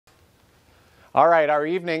All right, our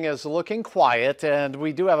evening is looking quiet, and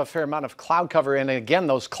we do have a fair amount of cloud cover. And again,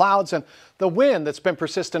 those clouds and the wind that's been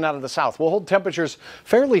persistent out of the south will hold temperatures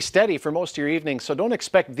fairly steady for most of your evening. So don't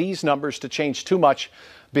expect these numbers to change too much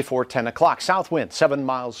before 10 o'clock. South wind, 7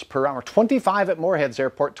 miles per hour, 25 at Moorheads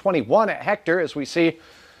Airport, 21 at Hector. As we see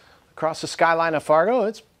across the skyline of Fargo,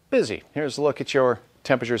 it's busy. Here's a look at your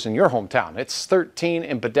temperatures in your hometown. It's 13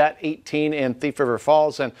 in Baudette, 18 in Thief River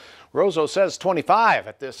Falls, and Roseau says 25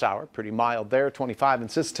 at this hour. Pretty mild there. 25 in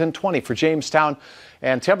Sisseton, 20 for Jamestown.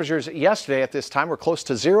 And temperatures yesterday at this time were close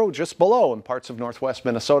to zero, just below in parts of northwest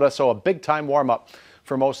Minnesota. So a big time warm up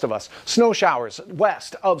for most of us. Snow showers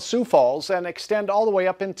west of Sioux Falls and extend all the way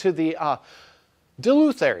up into the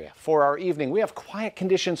Duluth area for our evening. We have quiet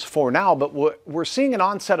conditions for now, but we're seeing an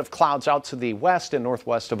onset of clouds out to the west and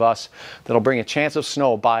northwest of us that'll bring a chance of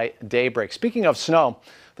snow by daybreak. Speaking of snow,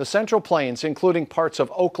 the Central Plains, including parts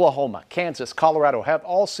of Oklahoma, Kansas, Colorado, have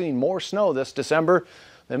all seen more snow this December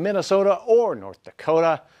than Minnesota or North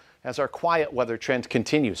Dakota as our quiet weather trend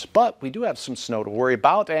continues. But we do have some snow to worry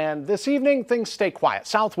about, and this evening things stay quiet.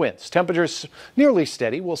 South winds, temperatures nearly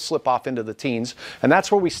steady, will slip off into the teens, and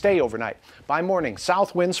that's where we stay overnight. By morning,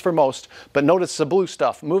 south winds for most, but notice the blue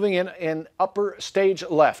stuff moving in upper stage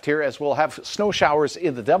left here as we'll have snow showers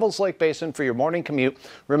in the Devil's Lake Basin for your morning commute.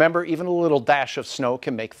 Remember, even a little dash of snow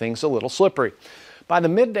can make things a little slippery. By the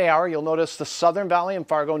midday hour, you'll notice the Southern Valley and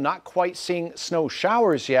Fargo not quite seeing snow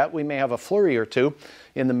showers yet. We may have a flurry or two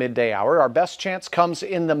in the midday hour. Our best chance comes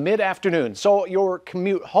in the mid-afternoon. So your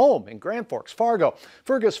commute home in Grand Forks, Fargo,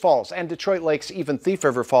 Fergus Falls, and Detroit Lakes, even Thief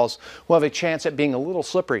River Falls, will have a chance at being a little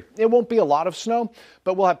slippery. It won't be a lot of snow,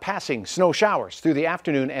 but we'll have passing snow showers through the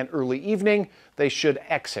afternoon and early evening. They should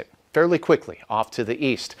exit fairly quickly off to the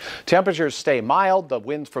east. Temperatures stay mild. The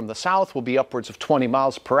wind from the south will be upwards of 20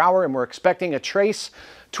 miles per hour, and we're expecting a trace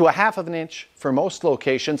to a half of an inch for most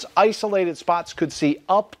locations. Isolated spots could see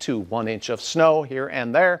up to 1 inch of snow here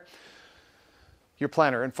and there. Your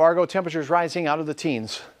planner in Fargo, temperatures rising out of the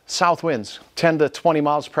teens. South winds 10 to 20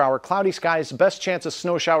 miles per hour. Cloudy skies, best chance of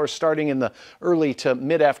snow showers starting in the early to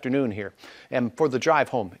mid-afternoon here. And for the drive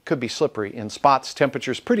home, it could be slippery in spots.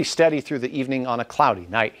 Temperatures pretty steady through the evening on a cloudy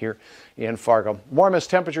night here in Fargo. Warmest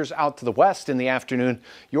temperatures out to the west in the afternoon.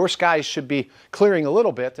 Your skies should be clearing a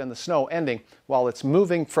little bit and the snow ending while it's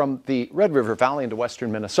moving from the Red River Valley into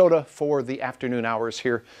western Minnesota for the afternoon hours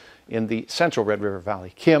here in the central Red River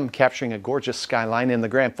Valley. Kim capturing a gorgeous skyline in the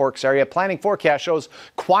Grand Forks area. Planning forecast shows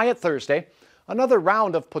quiet Thursday. Another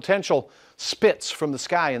round of potential spits from the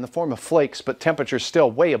sky in the form of flakes, but temperatures still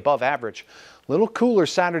way above average. A little cooler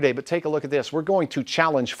Saturday, but take a look at this. We're going to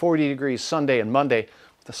challenge 40 degrees Sunday and Monday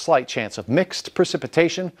with a slight chance of mixed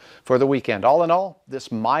precipitation for the weekend. All in all,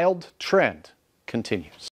 this mild trend continues.